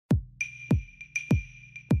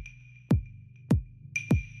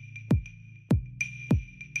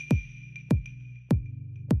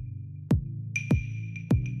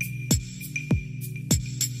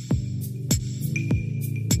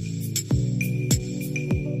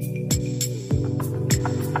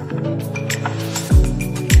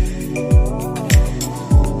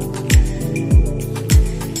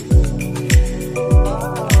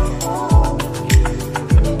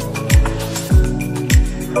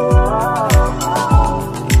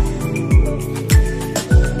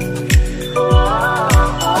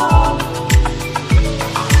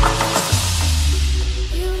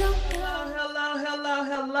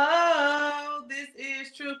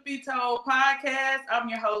Podcast. I'm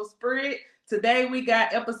your host, Britt. Today we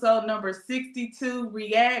got episode number 62,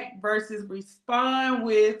 React versus Respond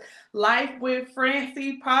with Life with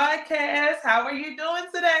Francie Podcast. How are you doing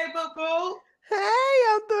today, boo-boo? Hey,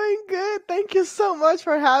 I'm doing good. Thank you so much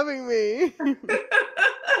for having me.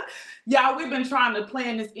 Y'all, we've been trying to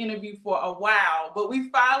plan this interview for a while, but we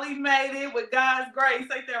finally made it with God's grace.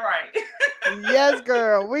 Ain't that right? Yes,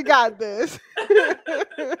 girl, we got this.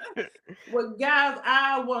 Well, guys,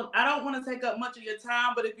 I don't want to take up much of your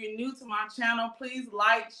time, but if you're new to my channel, please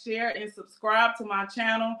like, share, and subscribe to my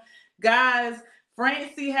channel. Guys,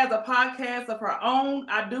 Francie has a podcast of her own.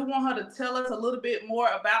 I do want her to tell us a little bit more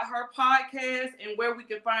about her podcast and where we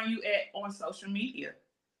can find you at on social media.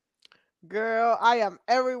 Girl, I am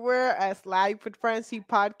everywhere as Life with Francie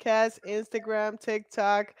Podcast, Instagram,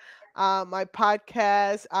 TikTok, my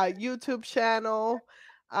podcast, YouTube channel.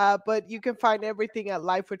 But you can find everything at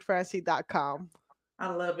lifewithfrancie.com. I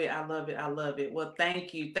love it. I love it. I love it. Well,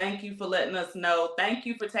 thank you. Thank you for letting us know. Thank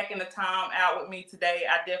you for taking the time out with me today.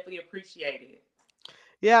 I definitely appreciate it.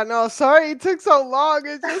 Yeah, no, sorry it took so long.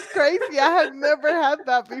 It's just crazy. I had never had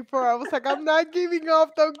that before. I was like, I'm not giving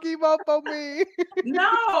up. Don't give up on me.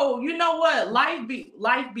 No, you know what? Life be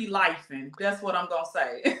lifing. That's what I'm gonna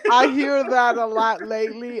say. I hear that a lot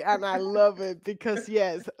lately, and I love it because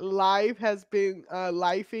yes, life has been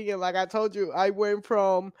lifing, and like I told you, I went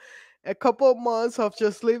from a couple of months of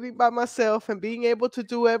just living by myself and being able to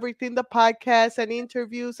do everything, the podcast and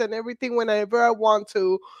interviews and everything whenever I want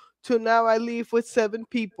to now I live with 7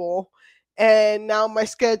 people. And now my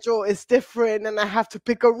schedule is different, and I have to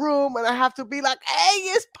pick a room, and I have to be like, "Hey,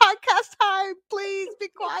 it's podcast time! Please be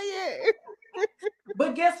quiet."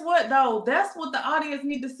 But guess what though? That's what the audience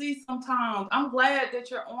need to see sometimes. I'm glad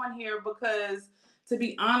that you're on here because to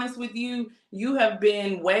be honest with you, you have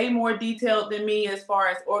been way more detailed than me as far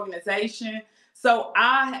as organization. So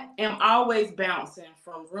I am always bouncing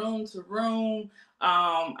from room to room.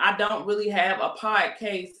 I don't really have a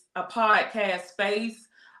podcast space.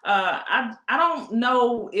 I don't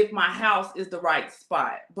know if my house is the right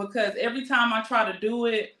spot because every time I try to do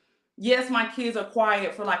it, yes, my kids are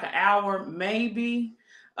quiet for like an hour, maybe.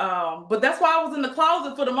 But that's why I was in the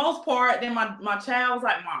closet for the most part. Then my child was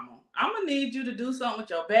like, Mama, I'm gonna need you to do something with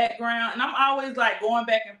your background. And I'm always like going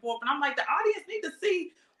back and forth. And I'm like, the audience need to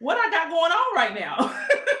see what I got going on right now.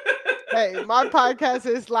 Hey, my podcast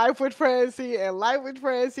is Life with Francie, and Life with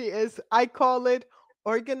Francie is, I call it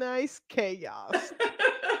organized chaos.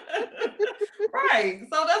 Right.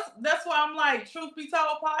 So that's why I'm like, truth be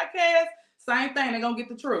told, podcast, same thing. They're gonna get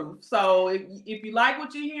the truth. So if you like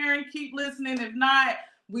what you're hearing, keep listening. If not,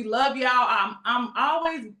 we love y'all. I'm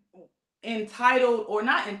always entitled, or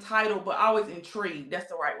not entitled, but always intrigued. That's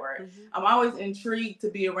the right word. Mhm. I'm always intrigued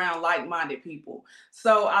to be around like-minded people.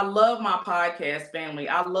 So I love my podcast family.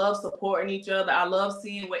 I love supporting each other. I love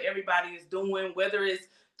seeing what everybody is doing, whether it's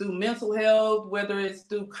through mental health, whether it's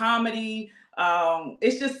through comedy.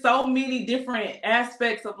 It's just so many different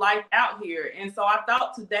aspects of life out here. And so I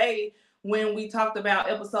thought today, when we talked about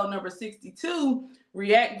episode number 62,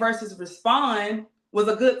 React versus Respond, was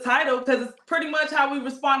a good title because it's pretty much how we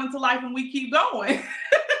respond to life and we keep going. And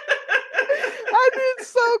it's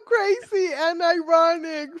so crazy and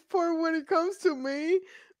ironic for when it comes to me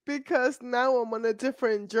because now I'm on a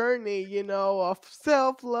different journey, of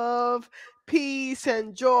self-love, peace,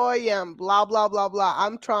 and joy, and blah, blah, blah, blah.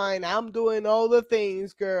 I'm doing all the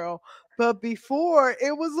things, girl. But before,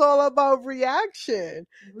 it was all about reaction.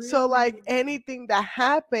 So, like, Really? anything that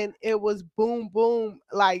happened, it was boom, boom,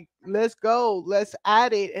 like, let's go, let's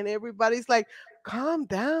add it. And everybody's like, calm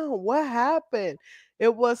down. What happened?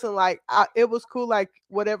 It wasn't like, it was cool, like,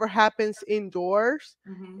 whatever happens indoors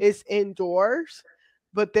Mhm. is indoors.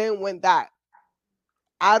 But then when that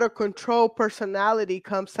out of control personality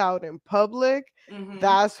comes out in public, Mhm.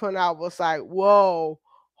 that's when I was like, whoa,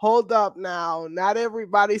 hold up now. Not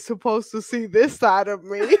everybody's supposed to see this side of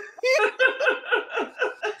me.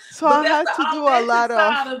 So But I that's had the to do a authentic lot of,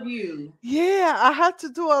 side of you. yeah, I had to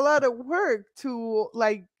do a lot of work to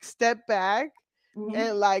like step back. Mhm.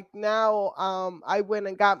 And like now, I went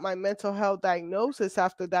and got my mental health diagnosis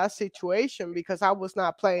after that situation because I was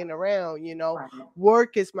not playing around. Right.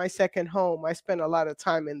 Work is my second home. I spend a lot of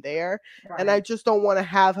time in there, and I Right. just don't want to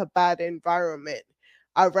have a bad environment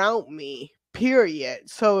around me, period.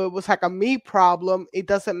 So it was like a me problem. It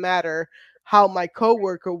doesn't matter how my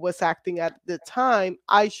coworker was acting at the time.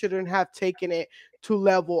 I shouldn't have taken it to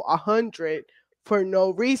level 100 for no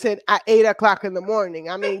reason at 8 o'clock in the morning.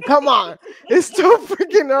 I mean, come on. It's too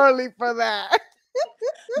freaking early for that.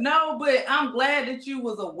 No, but I'm glad that you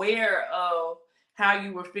was aware of how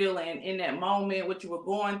you were feeling in that moment, what you were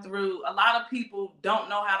going through. A lot of people don't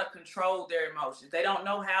know how to control their emotions. They don't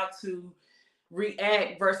know how to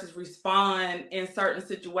react versus respond in certain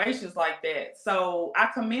situations like that. So I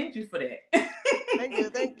commend you for that. Thank you,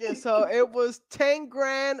 thank you. So it was 10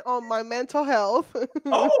 grand on my mental health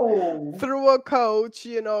Oh. through a coach.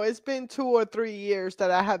 It's been 2 or 3 years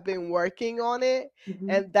that I have been working on it.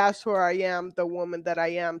 Mhm. And that's where I am, the woman that I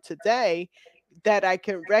am today, that I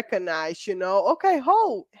can recognize, okay,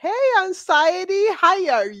 hey, anxiety, how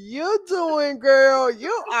are you doing, girl?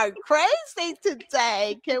 You are crazy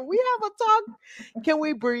today. Can we have a talk? Can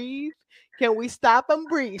we breathe? Can we stop and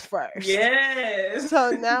breathe first? Yes.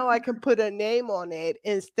 So now I can put a name on it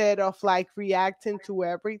instead of like reacting to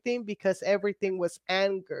everything, because everything was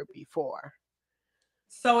anger before.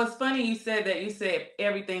 So it's funny you said that. You said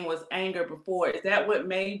everything was anger before. Is that what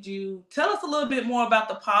made you tell us a little bit more about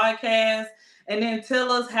the podcast, and then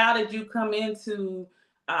tell us how did you come into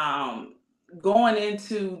um, going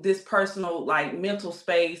into this personal like mental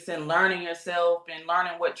space and learning yourself and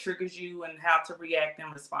learning what triggers you and how to react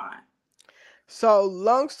and respond. So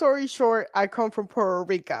long story short, I come from Puerto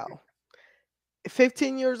Rico.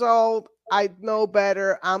 15 years old, I know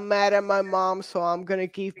better. I'm mad at my mom, so I'm going to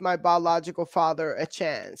give my biological father a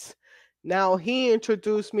chance. Now, he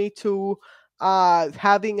introduced me to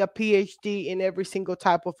having a PhD in every single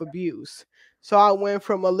type of abuse. So I went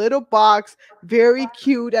from a little box, very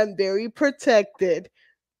cute and very protected,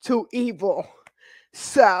 to evil.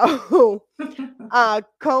 So,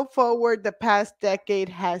 come forward, the past decade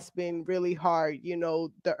has been really hard.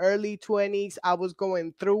 The early 20s, I was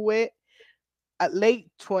going through it. At late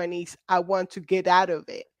 20s, I want to get out of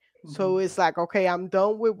it. So Mhm. it's like, okay, I'm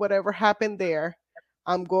done with whatever happened there.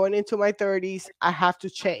 I'm going into my 30s. I have to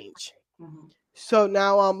change. Mhm. So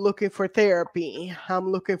now I'm looking for therapy. I'm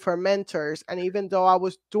looking for mentors. And even though I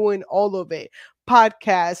was doing all of it,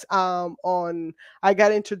 podcasts, I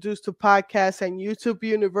got introduced to podcasts and YouTube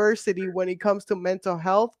University when it comes to mental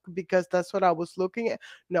health, because that's what I was looking at.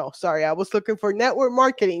 No, sorry, I was looking for network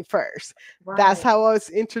marketing first. That's Right. how I was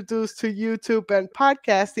introduced to YouTube and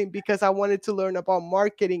podcasting, because I wanted to learn about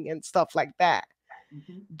marketing and stuff like that.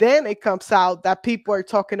 Mhm. Then it comes out that people are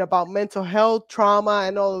talking about mental health, trauma,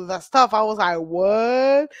 and all of that stuff. I was like,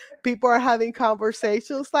 what? People are having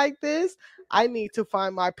conversations like this? I need to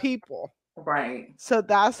find my people. Right. So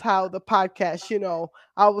that's how the podcast,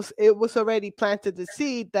 it was already planted the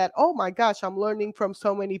seed that, oh my gosh, I'm learning from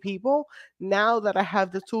so many people. Now that I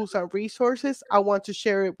have the tools and resources, I want to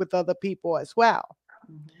share it with other people as well.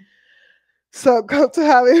 Mhm. So come to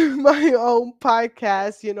having my own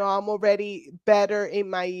podcast. I'm already better in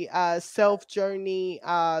my self journey,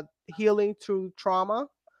 healing through trauma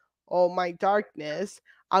or my darkness.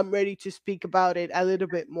 I'm ready to speak about it a little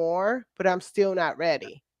bit more, but I'm still not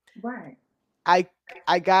ready. Right. I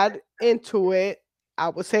I got into it. I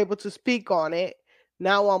was able to speak on it.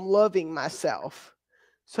 Now I'm loving myself.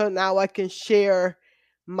 So now I can share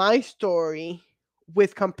my story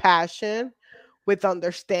with compassion, with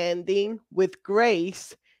understanding, with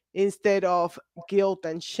grace, instead of guilt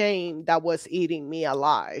and shame that was eating me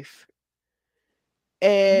alive.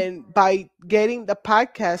 And by getting the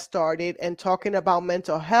podcast started and talking about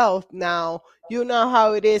mental health, now you know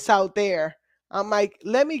how it is out there. I'm like,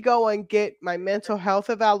 let me go and get my mental health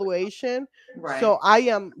evaluation. Right. So I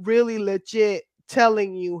am really legit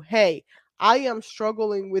telling you, hey, I am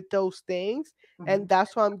struggling with those things. And Mhm.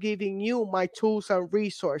 that's why I'm giving you my tools and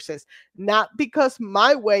resources. Not because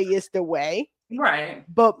my way is the way, Right.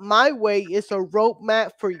 but my way is a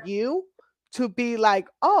roadmap for you to be like,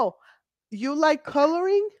 oh, you like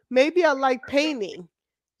coloring? Maybe I like painting.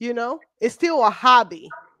 It's still a hobby,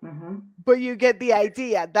 Mhm. but you get the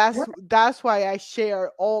idea. That's why I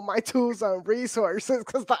share all my tools and resources,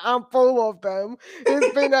 because I'm full of them.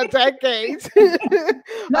 It's been a decade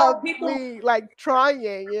No, of people. me like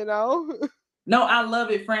trying. No, I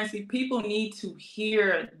love it, Francie. People need to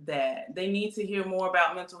hear that. They need to hear more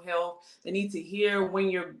about mental health. They need to hear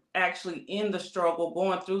when you're actually in the struggle,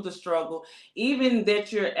 going through the struggle, even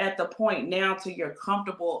that you're at the point now to you're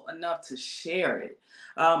comfortable enough to share it.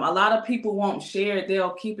 A lot of people won't share it.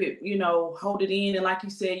 They'll keep it, hold it in. And like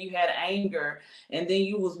you said, you had anger, and then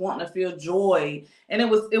you was wanting to feel joy. And it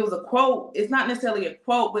was a quote. It's not necessarily a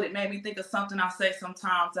quote, but it made me think of something I say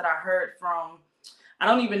sometimes that I heard from, I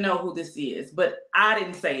don't even know who this is, but I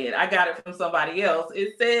didn't say it. I got it from somebody else.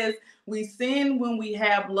 It says, we sin when we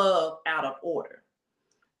have love out of order.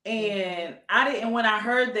 Mhm. And I didn't, when I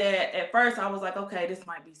heard that at first, I was like, okay, this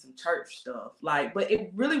might be some church stuff. Like, but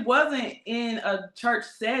it really wasn't in a church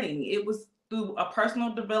setting. It was through a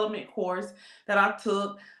personal development course that I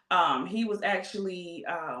took. He was actually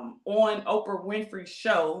on Oprah Winfrey's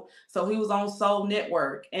show. So he was on Soul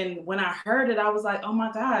Network. And when I heard it, I was like, oh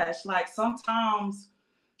my gosh, like sometimes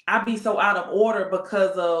I be so out of order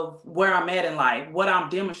because of where I'm at in life, what I'm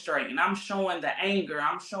demonstrating. I'm showing the anger,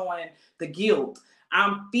 I'm showing the guilt.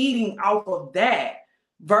 I'm feeding off of that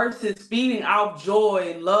versus feeding off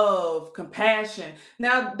joy, love, compassion.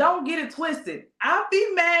 Now, don't get it twisted. I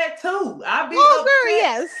be mad too. I be Oh, girl, upset.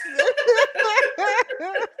 yes.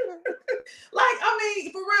 Like, I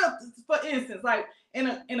mean, for real, for instance, like in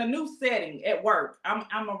a new setting at work,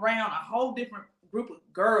 I'm around a whole different group of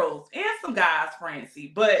girls and some guys,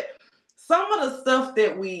 Francie, but some of the stuff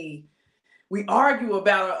that we argue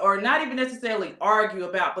about, or not even necessarily argue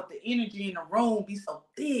about, but the energy in the room be so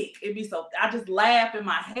thick. It be so, I just laugh in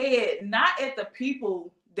my head, not at the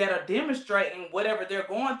people that are demonstrating whatever they're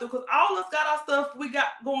going through, because all of us got our stuff we got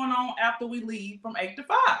going on after we leave from 8 to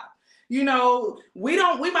 5. You know, we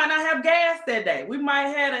might not have gas that day. We might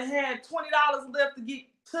have had $20 left to get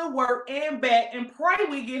to work and back and pray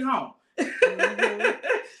we get home. Mm-hmm.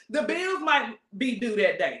 The bills might be due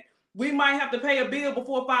that day. We might have to pay a bill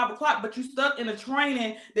before 5 o'clock, but you stuck in a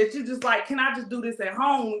training that you just like, can I just do this at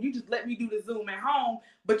home? You just let me do the Zoom at home,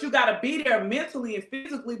 but you got to be there mentally and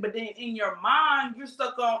physically. But then in your mind, you're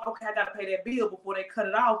stuck on, okay, I got to pay that bill before they cut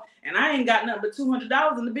it off, and I ain't got nothing but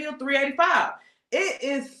 $200 in the bill, $385. It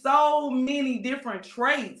is so many different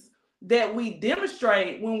traits that we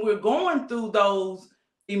demonstrate when we're going through those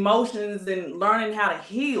emotions and learning how to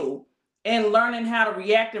heal and learning how to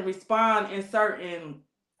react and respond in certain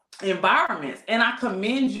environments. And I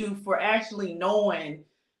commend you for actually knowing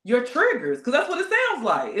your triggers, because that's what it sounds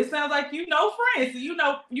like. It sounds like you know Francie. You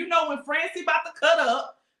know when Francie about to cut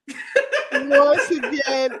up. Once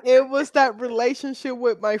again, it was that relationship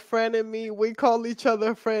with my friend and me. We call each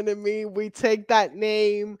other friend and me. We take that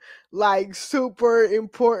name like super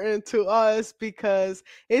important to us because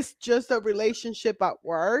it's just a relationship at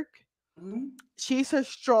work. Mhm. She's a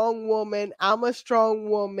strong woman. I'm a strong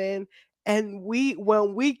woman. And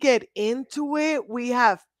when we get into it, we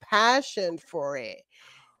have passion for it.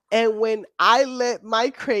 And when I let my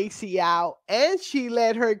crazy out and she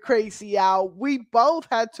let her crazy out, we both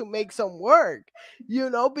had to make some work,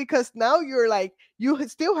 because now you're like, you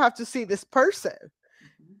still have to see this person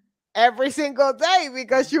every single day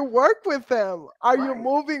because you work with them. Are you Right,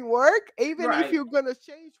 moving work? Even if right, you're going to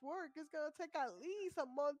change work, it's going to take at least a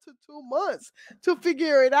month to 2 months to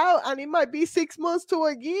figure it out. And it might be 6 months to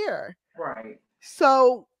a year. right.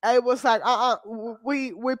 So I was like,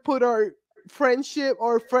 we put our friendship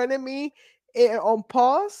or frenemy on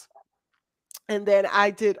pause, and then I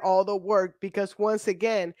did all the work because once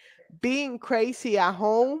again, being crazy at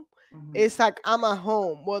home, Mhm. it's like I'm at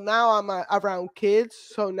home. Well, now I'm around kids,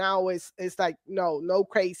 so now it's like no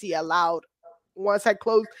crazy allowed. Once I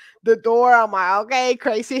close the door, I'm like, okay,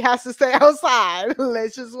 crazy has to stay outside.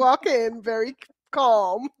 Let's just walk in very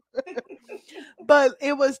calm. But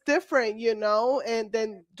it was different, and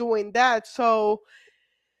then doing that. So,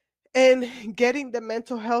 and getting the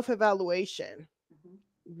mental health evaluation Mhm.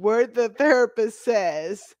 where the therapist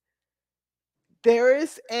says, there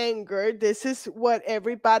is anger, this is what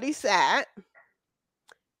everybody's at,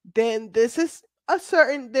 then this is a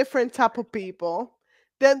certain different type of people.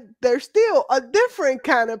 Then there's still a different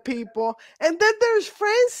kind of people. And then there's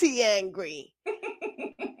Francie angry.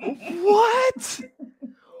 What?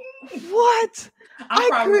 What? I'm I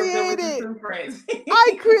probably up there with you created too, Francie.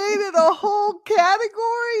 I created a whole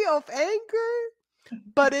category of anger,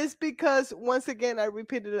 but it's because once again I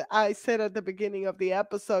repeated it. I said at the beginning of the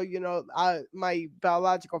episode, my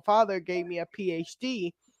biological father gave me a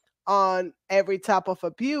PhD on every type of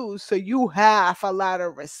abuse. So you have a lot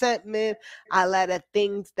of resentment, a lot of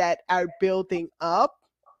things that are building up,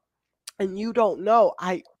 and you don't know.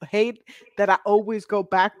 I hate that I always go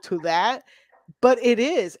back to that, but it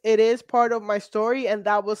is part of my story, and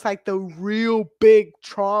that was like the real big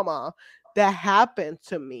trauma that happened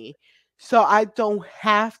to me. So I don't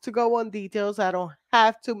have to go on details. I don't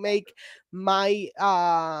have to make my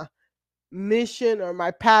mission or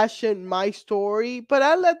my passion my story, but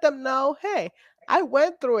I let them know, hey, I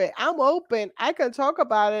went through it. I'm open. I can talk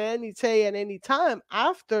about it any day and any time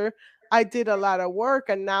after I did a lot of work.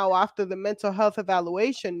 And now after the mental health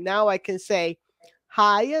evaluation, now I can say,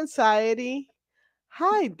 hi anxiety,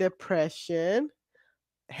 hi depression,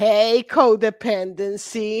 hey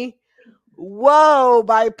codependency, whoa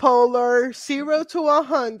bipolar, 0 to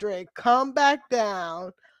 100, come back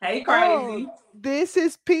down. Hey, Oh, crazy. this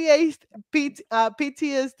is PTSD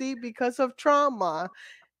because of trauma.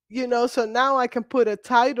 So now I can put a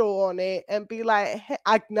title on it and be like, hey,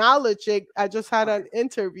 acknowledge it. I just had an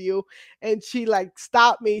interview and she like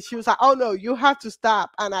stopped me. She was like, oh no, you have to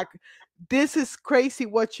stop. And this is crazy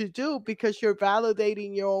what you do because you're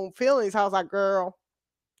validating your own feelings. I was like, girl,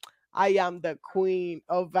 I am the queen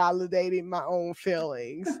of validating my own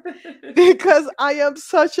feelings because I am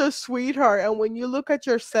such a sweetheart. And when you look at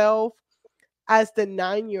yourself as the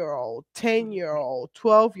 9-year old, 10-year old,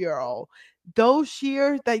 12-year old, those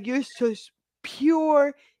years that you're just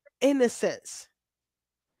pure innocence,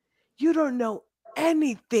 you don't know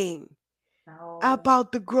anything No.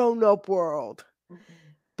 about the grown up world, Mm-mm.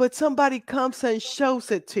 but somebody comes and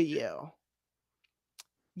shows it to you.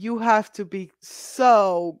 You have to be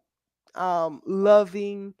so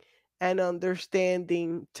loving and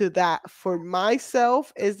understanding to that. For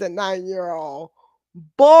myself, is the 9-year old.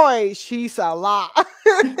 Boy, she's a lot.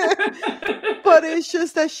 But it's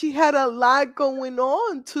just that she had a lot going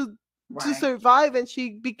on to Right. survive, and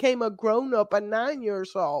she became a grown up at 9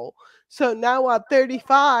 years old. So now at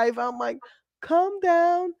 35, I'm like, calm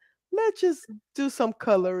down. Let's just do some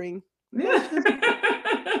coloring. Let's just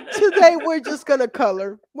Today we're just gonna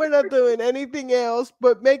color. We're not doing anything else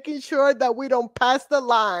but making sure that we don't pass the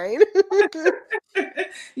line.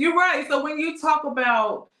 You're right. So when you talk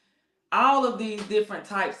about all of these different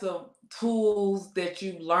types of tools that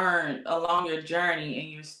you learned along your journey and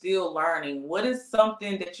you're still learning, what is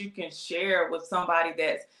something that you can share with somebody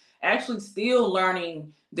that's actually still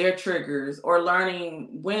learning their triggers or learning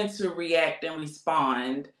when to react and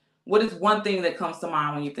respond? What is one thing that comes to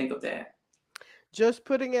mind when you think of that? Just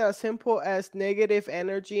putting it as simple as negative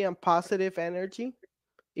energy and positive energy.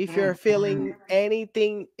 If you're Mhm. feeling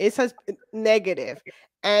anything, it says negative,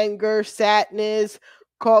 anger, sadness,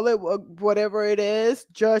 call it whatever it is,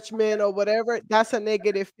 judgment or whatever, that's a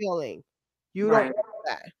negative feeling. You don't Right. want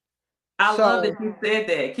that. I love So that you said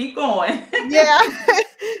that. Keep going. yeah,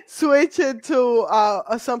 switch it to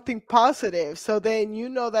something positive. So then you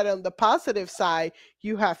know that on the positive side,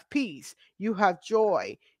 you have peace, you have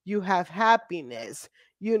joy, you have happiness,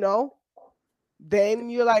 you know? Then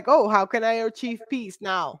you're like, oh, how can I achieve peace?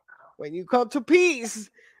 Now, when you come to peace,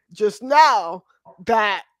 just know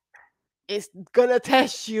that it's gonna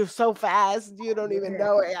test you so fast you don't even Yeah.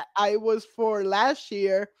 know it. I was for last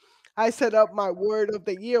year, I set up my word of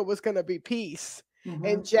the year was gonna be peace.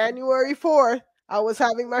 And Mhm. January 4th, I was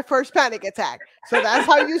having my first panic attack. So that's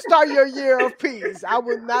how you start your year of peace. I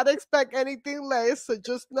would not expect anything less. So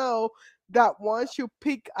just know that once you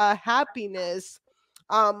pick a happiness,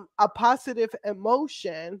 a positive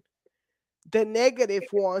emotion, the negative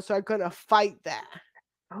ones are gonna fight that,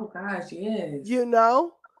 Oh gosh, yes. you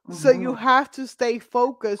know? So you Mhm. have to stay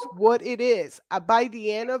focused what it is. By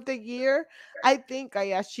the end of the year, I think I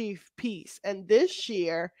achieved peace. And this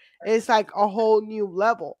year is like a whole new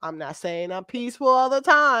level. I'm not saying I'm peaceful all the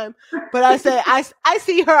time, but I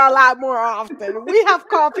see her a lot more often. We have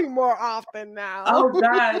coffee more often now. Oh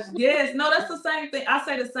gosh, yes. No, that's the same thing. I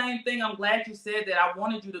say the same thing. I'm glad you said that. I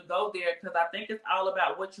wanted you to go there because I think it's all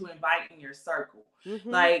about what you invite in your circle. Hmm.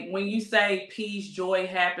 Like when you say peace, joy,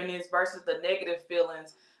 happiness versus the negative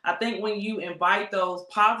feelings, I think when you invite those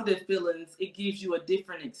positive feelings, it gives you a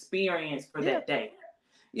different experience for Yeah. that day.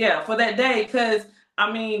 Yeah, for that day. Because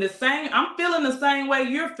I mean, I'm feeling the same way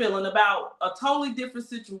you're feeling about a totally different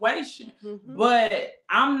situation, Hmm. but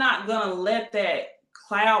I'm not gonna let that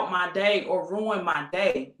cloud my day or ruin my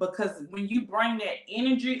day because when you bring that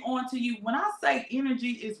energy onto you, when I say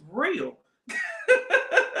energy is real,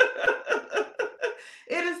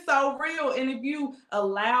 it is so real. And if you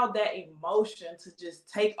allow that emotion to just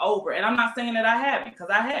take over, and I'm not saying that I haven't, because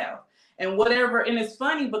I have, and whatever. And it's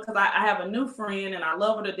funny because I have a new friend and I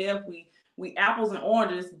love her to death. We apples and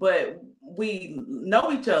oranges, but we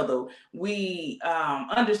know each other. We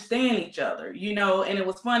understand each other, you know. And it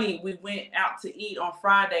was funny. We went out to eat on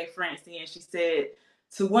Friday, Francie, and she said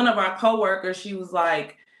to one of our coworkers, she was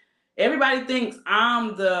like, everybody thinks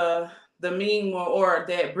I'm the mean one or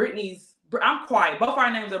that Brittany's. I'm quiet. Both our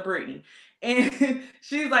names are Brittany, and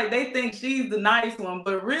she's like they think she's the nice one,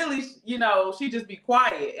 but really, you know, she just be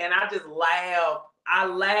quiet. And I just laughed. I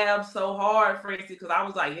laughed so hard, Francie, because I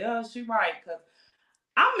was like, yeah, she right. Because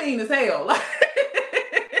I'm mean as hell. Like,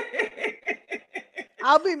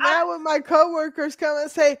 I'll be I, mad when my coworkers come and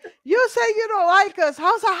say, "You say you don't like us." I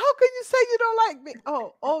was like, "How can you say you don't like me?"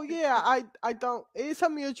 Oh yeah, I don't. It's a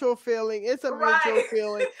mutual feeling. It's a mutual right.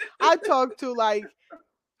 feeling. I talked to like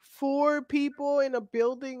 4 people in a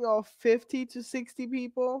building of 50 to 60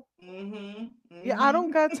 people. Mhm. Yeah, I Mhm.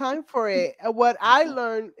 don't got time for it. What I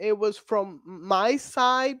learned, it was from my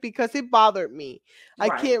side because it bothered me. I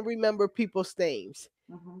Right. can't remember people's names.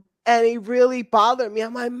 Mhm. And it really bothered me.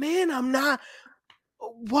 I'm like, man, I'm not,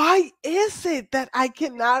 why is it that I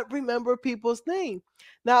cannot remember people's name?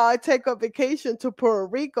 Now I take a vacation to Puerto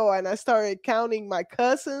Rico and I started counting my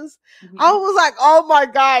cousins. I Mhm. was like, oh my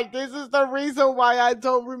God, this is the reason why I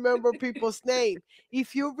don't remember people's name.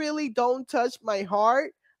 If you really don't touch my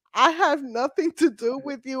heart, I have nothing to do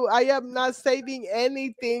with you. I am not saving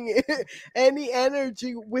anything, any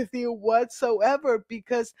energy with you whatsoever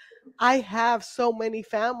because I have so many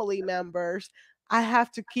family members. I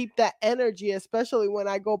have to keep that energy, especially when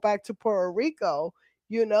I go back to Puerto Rico.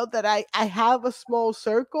 That I have a small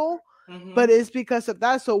circle, but Mhm. it's because of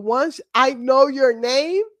that. So once I know your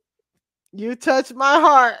name, you touch my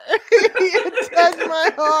heart. You touch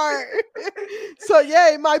my heart. So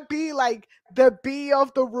yeah, it might be like the B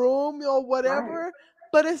of the room or Right. whatever,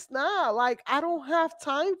 but it's not like I don't have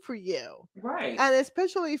time for you. Right. And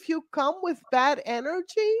especially if you come with bad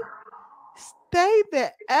energy, stay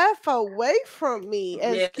the F away from me.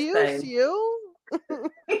 Yes, Excuse babe. you.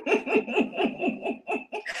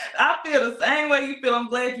 I feel the same way you feel. I'm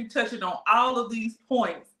glad you touched on all of these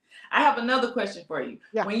points. I have another question for you.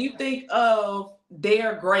 Yeah. When you think of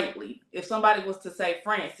dare greatly, if somebody was to say,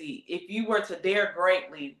 Francie, if you were to dare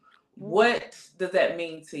greatly, Ooh, what does that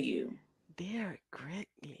mean to you? they're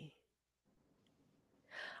greatly.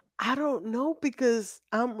 I don't know because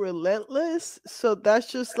I'm relentless. So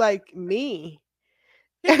that's just like me.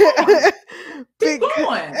 Keep going. Because, Keep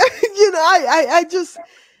going. I just,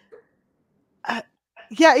 uh,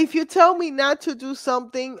 yeah, if you tell me not to do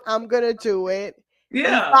something, I'm going to do it.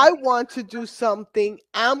 If Yeah. I want to do something,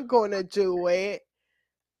 I'm going to do it.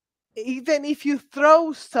 Even if you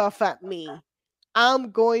throw stuff at me,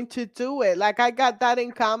 I'm going to do it. Like I got that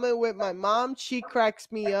in common with my mom. She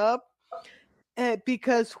cracks me up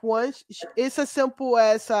because once it's as simple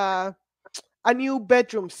as a new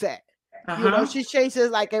bedroom set. Uh huh. She changes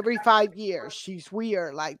like every 5 years. She's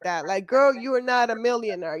weird like that. Like, girl, you are not a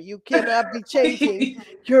millionaire. You cannot be changing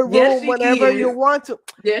your Yes, room she whenever you is. want to.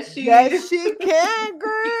 Yes, she Yes, is. she can,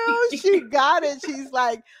 girl. She got it. She's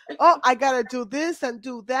like, oh, I gotta do this and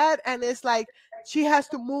do that. And it's like she has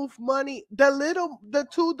to move money. The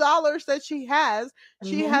 $2 that she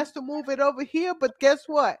Hmm. has to move it over here. But guess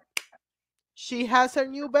what? She has her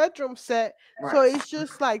new bedroom set. So Right. it's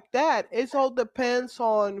just like that. It all depends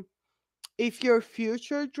on if you're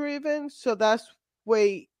future driven. So that's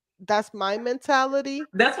my mentality.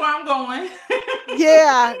 That's where I'm going.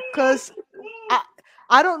 Yeah, because I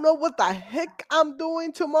I don't know what the heck I'm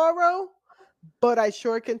doing tomorrow, but I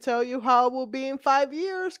sure can tell you how it will be in 5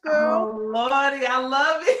 years, girl. Oh Lordy, I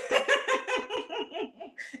love it.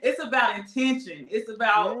 It's about intention. It's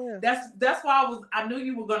about Yeah. that's why I knew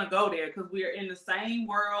you were gonna go there because we're in the same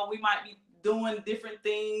world. We might be doing different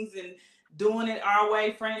things and doing it our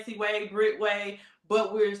way, Francie way, Brit way,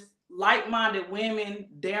 but we're like-minded women,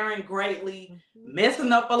 daring greatly, Mhm.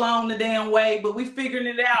 messing up along the damn way, but we figuring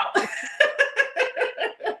it out.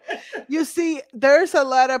 You see, there's a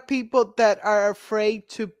lot of people that are afraid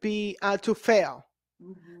to fail.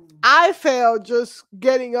 Mhm. I failed just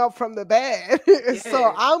getting up from the bed.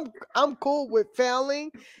 So Yes. I'm cool with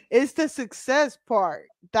failing. It's the success part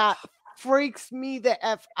that freaks me the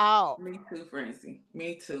F out. Me too, Francie.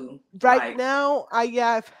 Me too. Right Like, now, I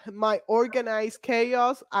have my organized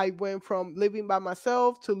chaos. I went from living by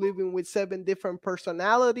myself to living with 7 different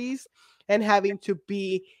personalities and having to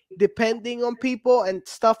be depending on people and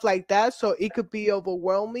stuff like that. So it could be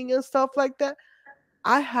overwhelming and stuff like that.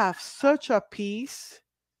 I have such a peace.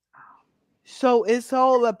 So it's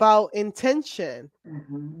all about intention.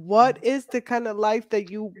 mhm, What is the kind of life that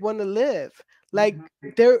you want to live? Like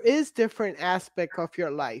mhm. there is different aspect of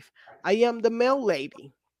your life. I am the mail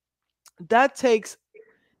lady. That takes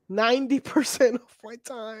 90% of my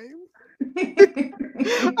time.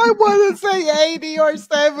 I want to say 80 or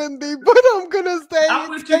 70, but I'm going to say I'm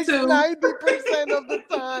it with you takes too. 90% of the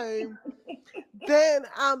time. Then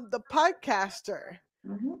I'm the podcaster.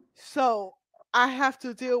 Mhm. So I have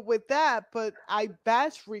to deal with that, but I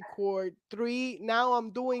batch record now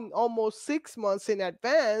I'm doing almost 6 months in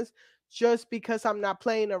advance just because I'm not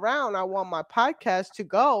playing around. I want my podcast to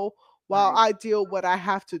go while Right, I deal what I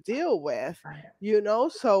have to deal with, right,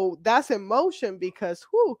 so that's emotion because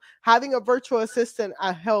having a virtual assistant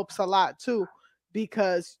helps a lot too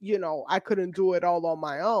because I couldn't do it all on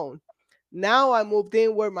my own. Now I moved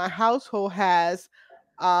in where my household has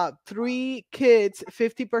 3 kids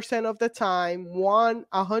 50% of the time, one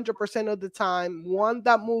 100% of the time, one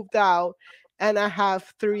that moved out, and I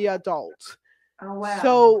have 3 adults. oh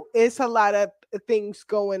wow. So it's a lot of things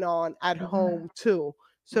going on at Mhm. home too.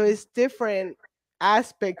 So Mhm. it's different.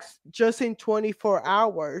 aspects just in 24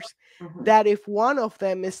 hours Mhm. that if one of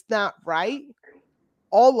them is not right,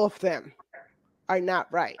 all of them are not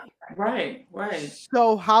right. Right, right.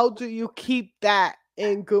 So how do you keep that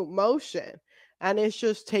in good motion? And it's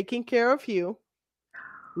just taking care of you,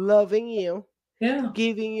 loving you, Yeah.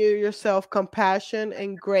 giving you yourself compassion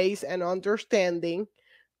and grace and understanding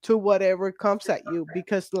to whatever comes at you,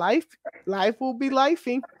 because life will be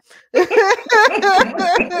lifing.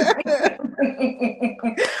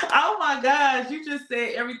 Oh my gosh, you just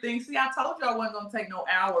said everything. See, I told you I wasn't gonna take no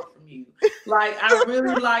hour from you. Like I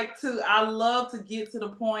really I love to get to the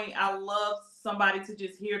point. I love somebody to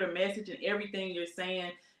just hear the message, and everything you're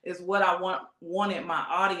saying is what I wanted my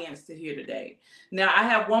audience to hear today. Now I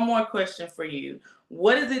have one more question for you.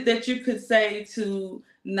 What is it that you could say to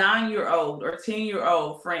 9-year-old or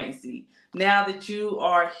 10-year-old Francie now that you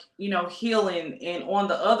are, healing and on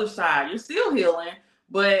the other side, you're still healing,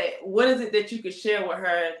 but what is it that you could share with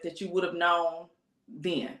her that you would have known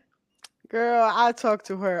then? Girl, I talk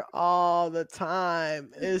to her all the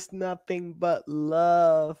time. It's nothing but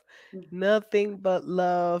love. Nothing but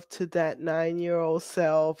love to that 9-year-old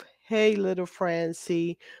self. Hey, little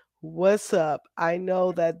Francie, what's up? I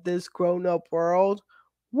know that this grown up world,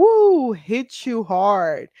 woo, hits you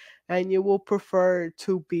hard, and you will prefer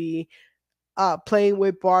to be playing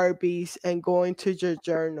with Barbies and going to your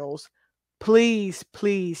journals. Please,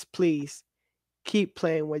 please, please keep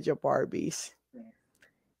playing with your Barbies.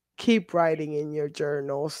 Keep writing in your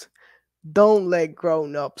journals. Don't let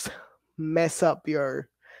grown-ups mess up your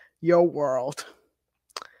world.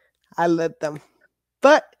 I let them.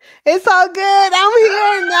 But it's all good. I'm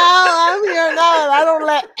here now. I'm here now. And I don't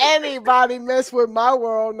let anybody mess with my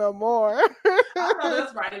world no more. I know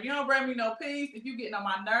that's right. If you don't bring me no peace, if you getting on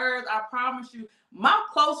my nerves, I promise you, my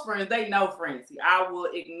close friends, they know Francie. I will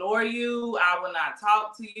ignore you. I will not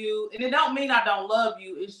talk to you. And it don't mean I don't love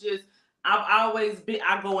you. It's just I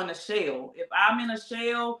go in a shell. If I'm in a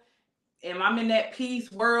shell and I'm in that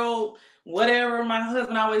peace world, whatever my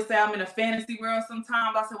husband always say, I'm in a fantasy world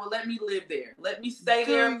sometimes. I say, well, let me live there. Let me stay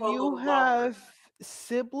Do there for a you little longer. have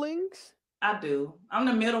siblings? I do. I'm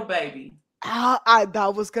the middle baby.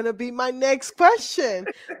 That was gonna be my next question,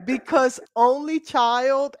 because only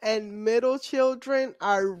child and middle children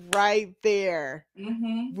are right there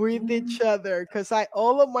Mm-hmm. with Mm-hmm. each other. Because I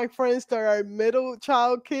all of my friends that are middle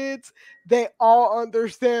child kids, they all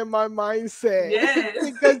understand my mindset. Yes.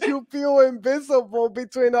 Because you feel invisible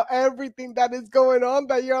between everything that is going on.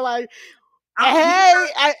 That you're like, I'm here.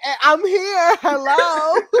 hey, I'm here.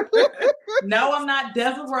 Hello. No, I'm not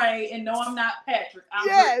Desiree, and no, I'm not Patrick. I'm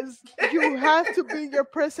Rick. Yes, you have to be your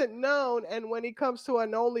present known, and when it comes to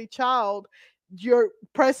an only child, your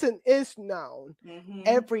present is known. Mm-hmm.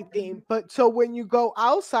 Everything. But so when you go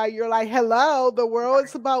outside, you're like, hello, the world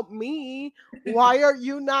is about me. Why are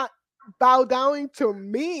you not bow down to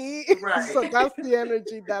me? So Right. that's the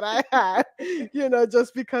energy that I had,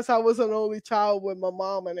 just because I was an only child with my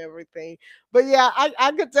mom and everything. But yeah,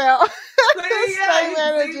 I could tell. See, yeah, Same you see,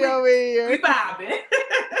 energy over we here. vibing.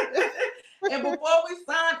 And before we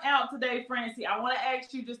sign out today, Francie, I want to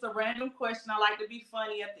ask you just a random question. I like to be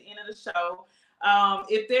funny at the end of the show.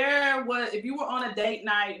 If you were on a date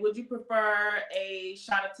night, would you prefer a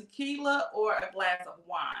shot of tequila or a glass of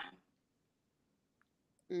wine?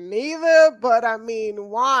 Neither, but I mean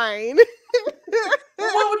wine.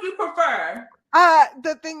 Well, what would you prefer?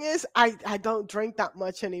 The thing is, I don't drink that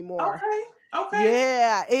much anymore. Okay, okay.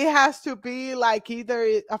 Yeah, it has to be like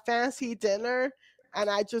either a fancy dinner, and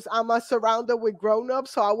I'm surrounded with grown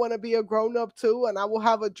ups, so I want to be a grown up too, and I will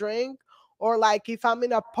have a drink. Or like if I'm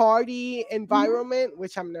in a party Mm-hmm. environment,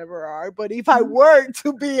 which I'm never are, but if I were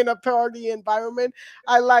to be in a party environment,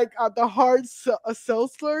 I like the hard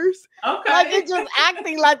seltzers. Like Okay. it's just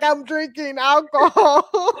acting like I'm drinking alcohol.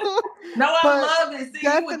 No, I But love it. See,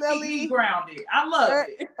 you would keep me definitely grounded. I love ear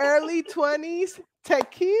it. early 20s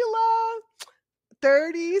tequila,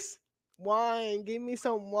 30s wine. Give me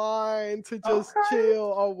some wine to just Okay. chill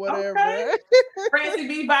or Okay. whatever. Francie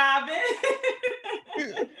be vibing.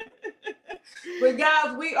 But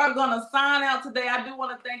guys, we are gonna sign out today. I do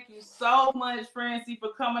want to thank you so much, Francie,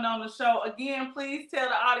 for coming on the show. Again, please tell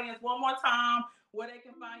the audience one more time where they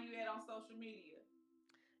can find you at on social media.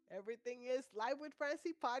 Everything is Life with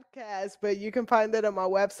Francie podcast, but you can find it on my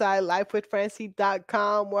website,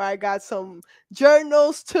 lifewithfrancie.com, where I got some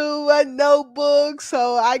journals too and notebooks.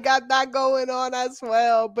 So I got that going on as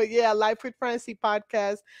well. But yeah, Life with Francie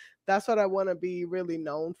podcast. That's what I want to be really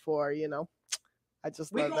known for. I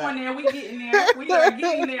just We love that. going there. We getting there. We are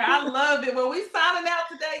getting there. I love it. Well, we signing out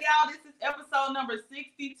today, y'all. This is episode number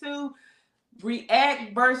 62.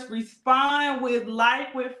 React versus Respond with Life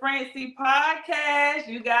with Francie podcast.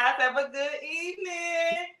 You guys have a good evening.